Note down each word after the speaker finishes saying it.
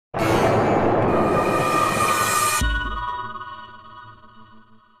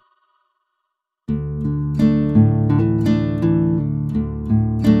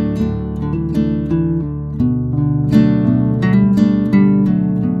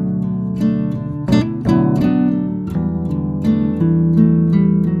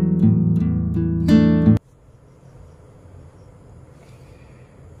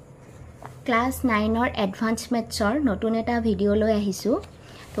class 9 অৰ advance মেথছৰ নতুন এটা video লৈ আহিছো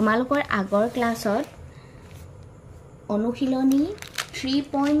তোমালোকৰ আগৰ ক্লাছত অনুশীলনী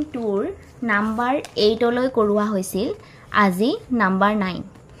 3.2 ৰ নাম্বাৰ 8 লৈ কৰোৱা হৈছিল আজি নাম্বাৰ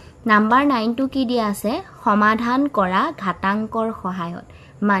 9 নাম্বাৰ 9 টু কি দিয়া আছে সমাধান কৰা ঘাতাংকৰ সহায়ত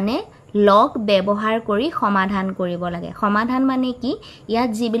মানে লগ ব্যৱহাৰ কৰি সমাধান কৰিব লাগে সমাধান মানে কি ইয়াত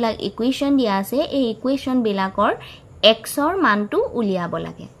যিবিলাক ইকুৱেচন দিয়া আছে এই ইকুৱেচন বিলাকৰ x ৰ মানটো উলিয়াব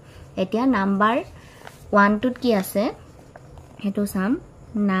লাগে এতিয়া নাম্বাৰ 1 টুত কি আছে হেতু সাম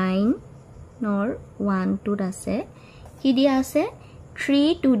 9 নৰ 1 টুত আছে কি দিয়া আছে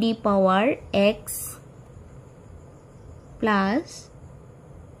 3 to the power x plus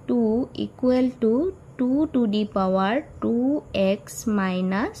 2 equal to 2 to the power 2x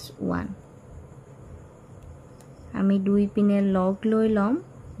minus 1 আমি দুই পিনে লগ লৈ লম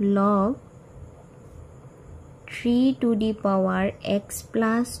log 3 to the power x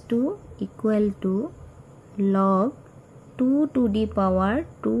plus 2 equal to log 2 to the power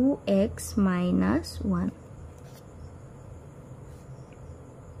 2x minus 1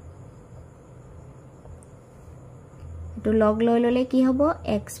 तो log লৈ ললে কি হ'ব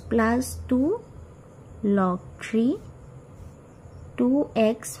x plus 2 log 3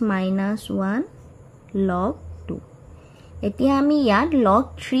 2x minus 1 log 2 এতিয়া আমি ইয়াত log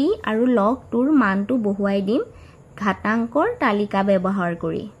 3 আৰু log 2 ৰ মানটো বহুৱাই দিম ঘাতাংকৰ তালিকা ব্যৱহাৰ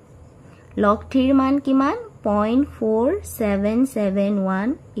কৰি log 3 ৰ মান কিমান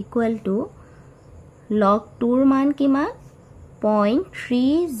 0.4771 equal to log 2 ৰ মান কিমান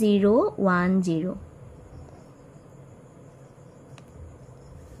 0.3010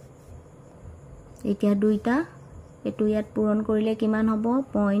 এতিয়া দুইটা এটো ইয়াত পূৰণ কৰিলে কিমান হ'ব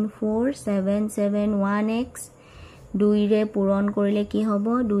 0.4771x 2 ৰে পূৰণ কৰিলে কি হ'ব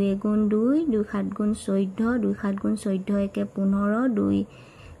 2 গুণ 2 2 7 গুণ 14 2 7 গুণ 14 একে 15 2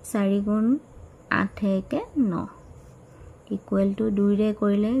 4 গুণ 8 একে 9 ইকুৱেল টু 2 ৰে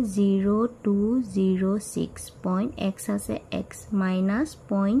কৰিলে 0206 পইণ্ট x আছে x মাইনাস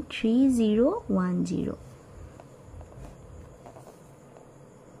 0.3010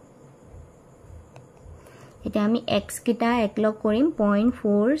 এটা আমি x কিটা একলগ কৰিম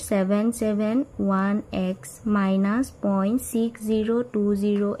 0.4771x minus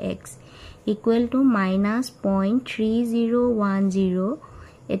 0.6020x equal to minus 0.3010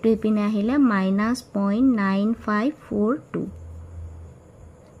 এটো ইপিনে আহিলে minus 0.9542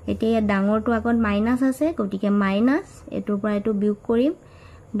 এতিয়া ডাঙৰটো আগত মাইনাস আছে গটিকে মাইনাস এটোৰ পৰা এটো বিয়োগ কৰিম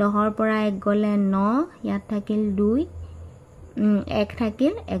 10 ৰ পৰা 1 গলে 9 ইয়াত থাকিল 2 1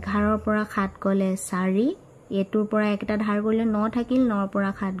 থাকিল 11 ৰ পৰা 7 গলে 4 এটোৰ পৰা একটা ধাৰ গলে 9 থাকিল 9 ৰ পৰা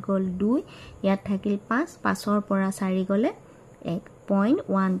 7 গল 2 ইয়াত থাকিল 5 5 ৰ পৰা 4 গলে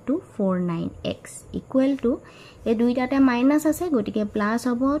 1.1249x ইকুৱেল টু এই দুইটাতে মাইনাস আছে গটিকে প্লাস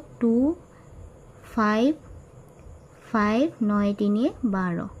হ'ব 2 5 5 9 3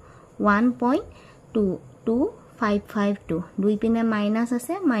 12 1.22552 দুই পিনে মাইনাস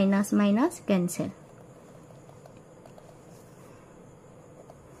আছে মাইনাস মাইনাস ক্যান্সেল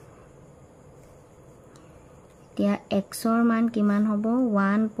এতিয়া x ৰ মান কিমান হ'ব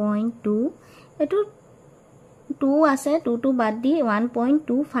 1.2 এটো 2 আছে 2 টু বাদ দি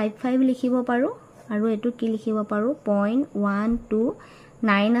 1.255 লিখিব পাৰো আৰু এটো কি লিখিব পাৰো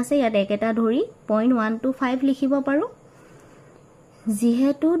 0.129 আছে ইয়াত একেটা ধৰি 0.125 লিখিব পাৰো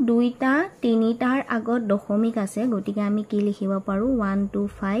যেহেতু দুইটা তিনিটাৰ আগত দশমিক আছে গটিকে আমি কি লিখিব পাৰো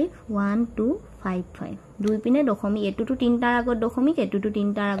 125 দুই পিনে দশমিক এটোটো তিনটাৰ আগত দশমিক এটোটো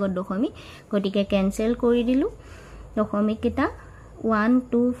তিনটাৰ আগত দশমিক গটিকে ক্যান্সেল কৰি দিলু দশমিক কিটা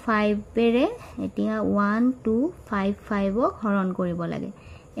 125 বেৰে এতিয়া 1255 ক হৰণ কৰিব লাগে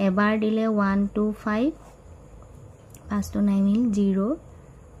এবাৰ দিলে 125 পাঁচটো নাই মিল 0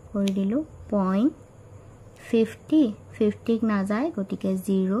 কৰি দিলু 0.50 50 ক না যায় গটিকে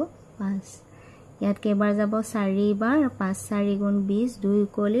 0 5 ইয়াত কেবাৰ যাব 4 বাৰ 5 4 গুণ 20 2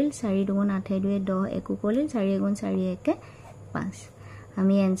 কলিল 4 গুণ 8 2 10 1 কলিল 4 গুণ 4 1 5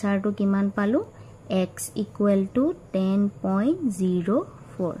 আমি এনসাৰটো কিমান পালো x equal to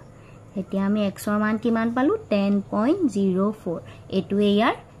 10.04 এতিয়া আমি x ৰ মান কিমান পালো 10.04 এটোৱে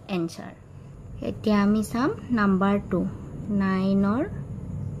ইয়াৰ এনসাৰ এতিয়া আমি চাম নাম্বাৰ 2 9 ৰ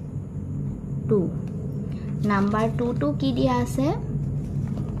 2 নাম্বাৰ 2 টু কি দিয়া আছে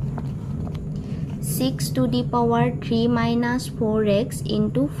 6 to the power 3 minus 4x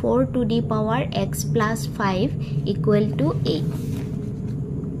into 4 to the power x plus 5 equal to 8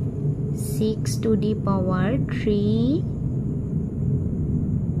 6 to the power 3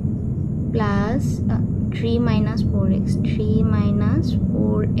 plus 3 minus 4x 3 minus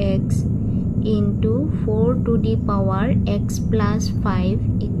 4x into 4 to the power x plus 5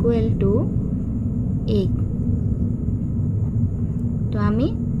 equal to 8 তো আমি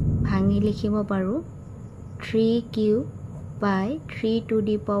ভাঙি লিখিব পাৰো 3 cube by 3 to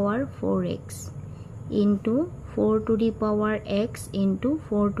the power 4x into 4 to the power x into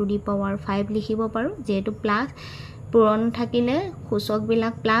 4 to the power 5 লিখিব পাৰো যেটো plus পূৰণ থাকিলে সূচক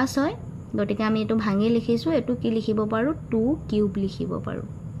বিলাক প্লাস হয় গতিকে আমি এটো ভাঙি লিখিছো এটো কি লিখিব পাৰো 2 cube লিখিব পাৰো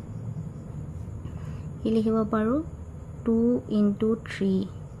কি লিখিব পাৰো 2 into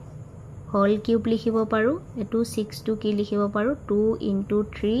 3 whole cube লিখিব পাৰো এটো 6 to কি লিখিব পাৰো 2 into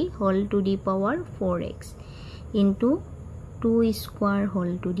 3 whole to the power 4x into 2 square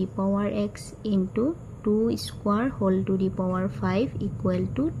whole to the power x into 2 square whole to the power 5 equal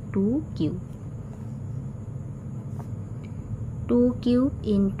to 2 cube 2 cube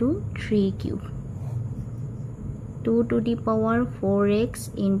into 3 cube 2 to the power 4x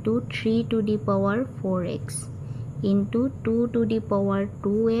into 3 to the power 4x into 2 to the power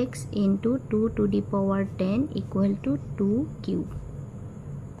 2x into 2 to the power 10 equal to 2 cube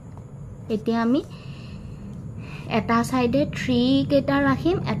এতিয়া আমি এটা সাইডে 3 কেটা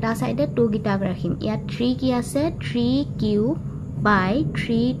ৰাখিম এটা সাইডে 2 গিটা ৰাখিম ইয়া 3 কি আছে 3 cube by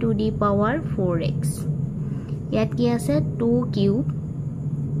 3 to the power 4x ইয়াত কি আছে 2 cube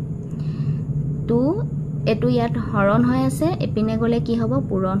 2 এটো ইয়াত হৰণ হৈ আছে এপিনে গলে কি হ'ব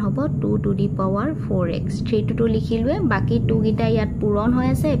পূৰণ হ'ব 2 to the power 4x 3 to 2 লিখিলৱে বাকি 2 গিটা ইয়াত পূৰণ হৈ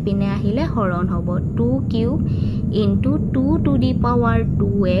আছে এপিনে আহিলে হৰণ হ'ব 2 cube into 2 to the power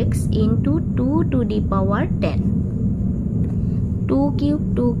 2x into 2 to the power 10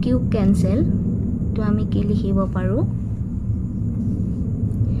 2 cube cancel তো আমি কি লিখিব পাৰো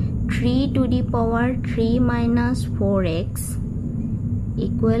 3 to the power 3 minus 4x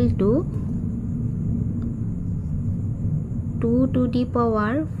equal to 2 to the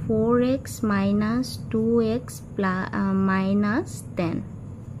power 4x minus 2x plus minus 10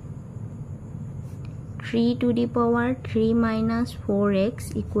 3 to the power 3 minus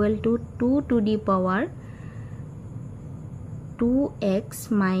 4x equal to 2 to the power 2x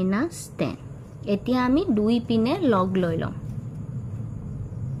minus 10 এতিয়া আমি দুই পিনে লগ লৈ লম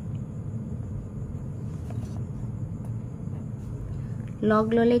log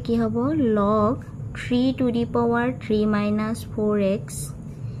ললে কি হ'ব log 3 to the power 3 minus 4x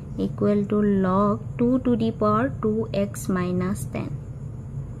equal to log 2 to the power 2x minus 10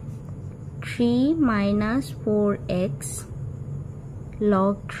 3 minus 4x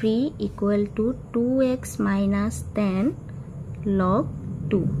log 3 equal to 2x minus 10 log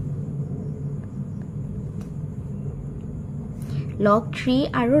 2 log 3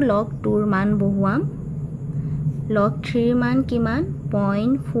 আৰু log 2 ৰ মান বহুৱাম log 3 ৰ মান কিমান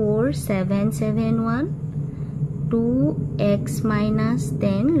 0.4771 2x minus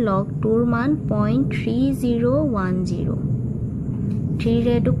 10 log 2 ৰ মান 0.3010 3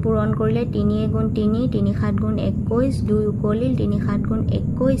 ৰে তো পূৰণ কৰিলে 3 গুণ 3 3 7 গুণ 21 2 উকলিল 3 7 গুণ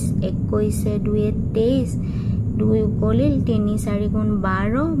 21 21 এ 2 এ 23 2 উকলিল 3 4 গুণ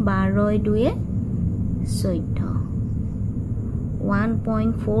 12 12 2 এ 14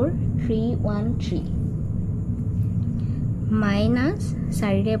 1.4313 minus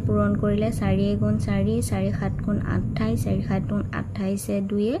 4 रे पूरण কৰিলে 4 गुण 4 4 7 गुण 28 4 7 गुण 28 এ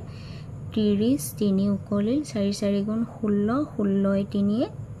 2 এ 30 3 উকলিল 4 4 গুণ 16 16 এ 3 এ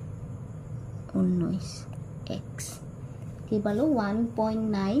 19 x কি পালো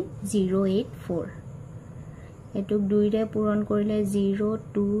 1.9084 এটুক 2 ৰে পূৰণ কৰিলে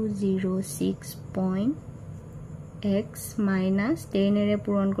 0206 x minus 10 रे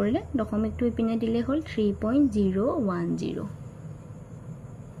पूरण কৰিলে দশমিক টু ইপিনে দিলে হল 3.010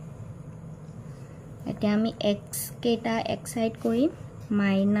 এতিয়া আমি x কেটা x সাইড কৰিম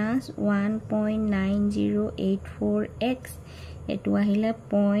minus 1.9084x এটো আহিলে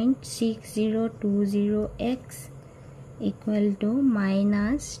 0.6020x equal to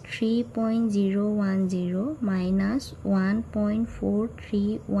minus 3.010 minus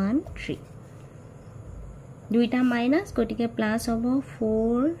 1.4313 দুইটা মাইনাস গটিকে প্লাস হ'ব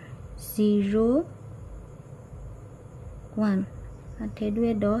 401 আঠে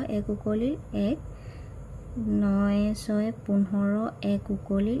দুয়ে 10 এক উকলিল 1 9 6 15 এক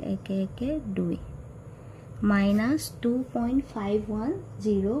উকলিল 1 1 2 minus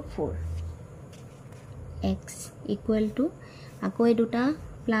 2.5104 x equal to আকৌ এই দুটা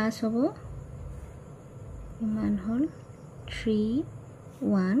প্লাস হ'ব ইমান হল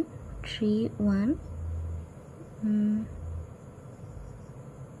 3131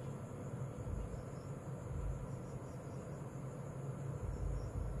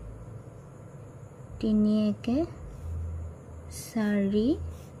 তিনি একে 4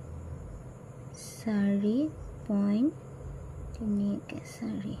 4 পইণ্ট 3 একে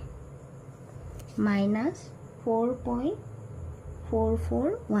 4 minus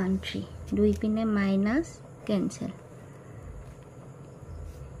 4.4413 দুই পিনে minus cancel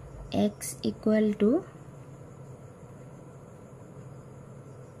x equal to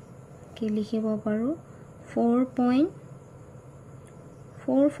কি লিখিব পাৰো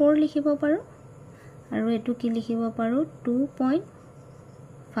 4.44 লিখিব পাৰো আৰু এটো কি লিখিব পাৰো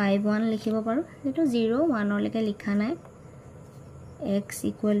 2.51 লিখিব পাৰো এটো 0 1 লৈকে লিখা নাই x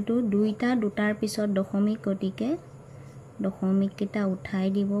equal to দুইটা দুটাৰ পিছত দশমিক গতিকে দশমিক কেটা উঠাই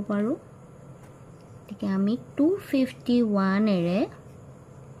দিব পাৰো ঠিক আমি 251 এৰে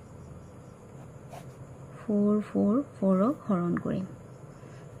 444 হৰণ কৰিম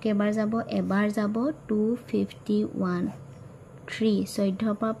কেবাৰ যাব 251 3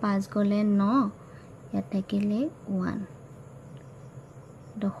 14 পৰা 5 গলে 9 ইয়াত থাকিলে 1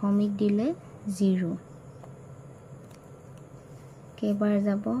 দশমিক দিলে 0 কেবাৰ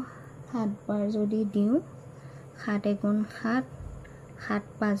যাব 7 বাৰ যদি দিও 7 গুণ 7 7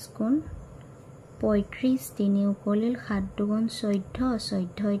 5 গুণ 35 3 উকলিল 7 দুগুণ 14 14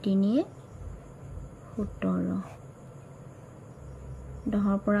 3 17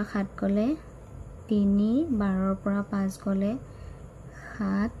 10 পৰা 7 গলে 3 12 পৰা 5 গলে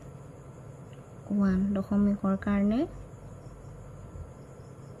 7 1 দশমিকৰ কাৰণে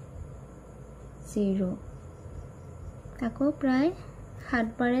 0 আকৌ প্ৰায় 7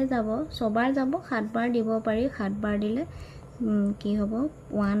 বাৰে যাব সবাৰ যাব 7 বাৰ দিব পাৰি 7 বাৰ দিলে কি হ'ব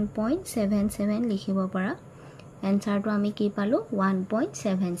 1.77 লিখিব পাৰা এনসাৰটো আমি কি পালো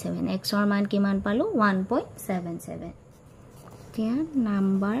 1.77 x ৰ মান কিমান পালো 1.77 এতিয়া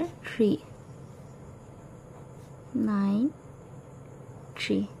নাম্বাৰ 3 9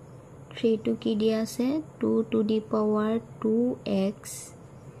 3 3 to কি দিয়া আছে 2 to the power 2x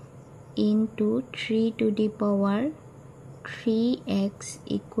into 3 to the power 3x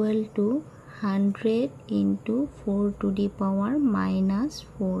equal to 100 into 4 to the power minus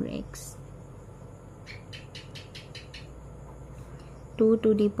 4x 2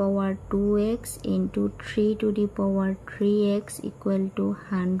 to the power 2x into 3 to the power 3x equal to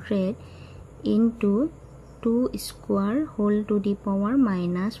 100 into 2 square whole to the power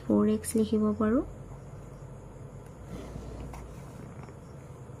minus 4x লিখিব পাৰো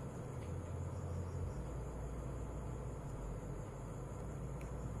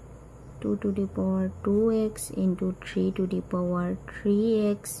 2 to the power 2x into 3 to the power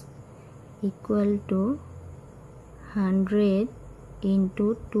 3x equal to 100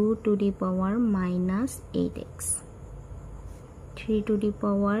 into 2 to the power minus 8x 3 to the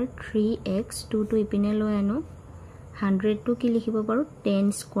power 3x 2 to ipine lo ano 100 to ki likhibo paru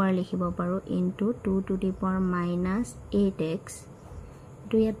 10 square likhibo paru into 2 to the power minus 8x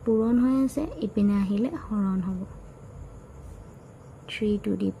to yat puron hoy ase ipine ahile horon hobo 3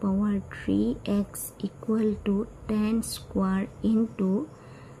 to the power 3x equal to 10 square into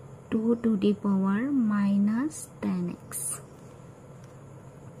 2 to the power minus 10x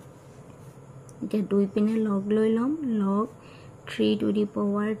এটা দুই পিনে লগ লৈ লম log 3 to the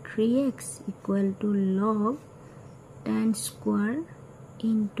power 3x equal to log 10 square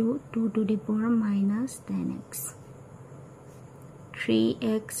into 2 to the power minus 10x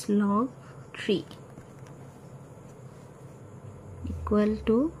 3x log 3 equal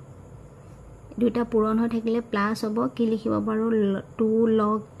to দুটা পূৰণ হৈ থাকিলে plus হ'ব কি লিখিব পাৰো 2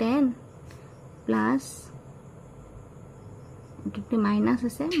 log 10 প্লাস দুটি মাইনাস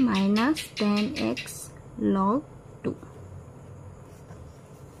আছে minus 10x log 2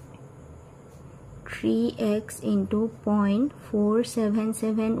 3x into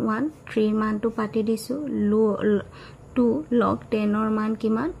 0.4771 3 মান to পাতি দিছো 2 log 10 or মান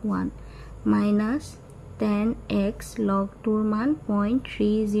কিমান 1 minus 10x log 2 মান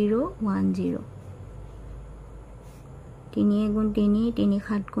 0.3010 3 গুণ 3 3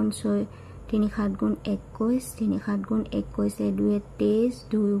 7 গুণ 6 3 7 গুণ 21 3 7 গুণ 21 2 23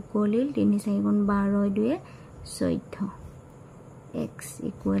 2 উকলিল 3 4 গুণ 12 2 14 x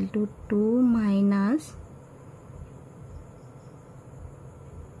equal to 2 minus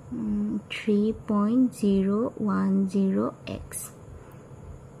 3.010x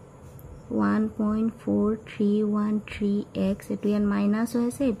 1.4313x এটো ইয়াত মাইনাস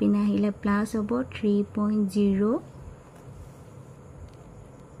হৈছে এপিনে আহিলে প্লাস হ'ব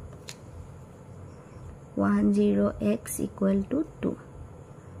 3.010x equal to 2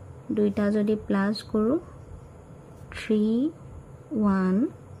 দুইটা যদি প্লাস কৰো 3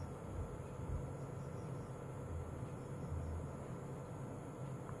 1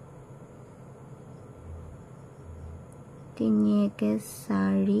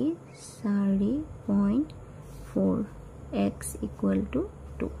 3 4.4 x equal to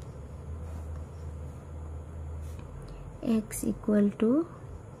 2 x equal to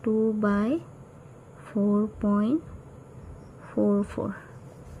 2/4.44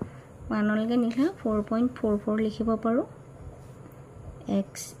 মানলৈকে নিলে 4.44 লিখিব পাৰো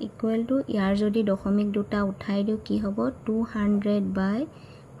x equal to ইয়াৰ যদি দশমিক দুটা উঠাই দিও কি হ'ব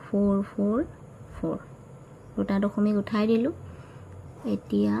 200/444 দুটা দশমিক উঠাই দিলো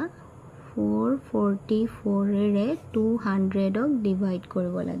এতিয়া 444 ৰে 200 ক ডিভাইড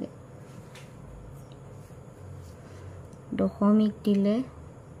কৰিব লাগে দশমিক দিলে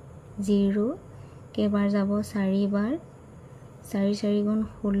 0 কেবাৰ যাব 4 বাৰ 4 4 গুণ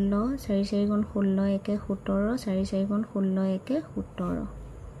 16 4 4 গুণ 16 একে 17 4 4 গুণ 16 একে 17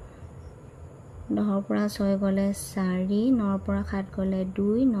 10 পৰা 6 গলে 4 9 পৰা 7 গলে 2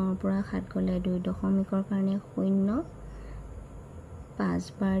 9 পৰা 7 গলে 2 দশমিকৰ কাৰণে 0 5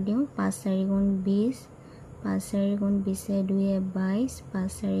 বাৰ দিও 5 4 গুণ 20 5 4 গুণ 20 2 22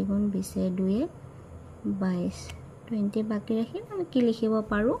 5 4 গুণ 20 2 22 20 বাকি ৰাখি আমি কি লিখিব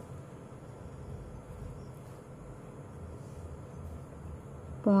পাৰো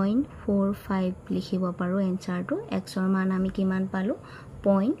 0.45 লিখিব পাৰো এনসাৰটো x ৰ মান আমি কিমান পালো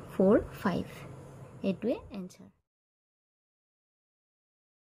 0.45 এটোৱে এনসাৰ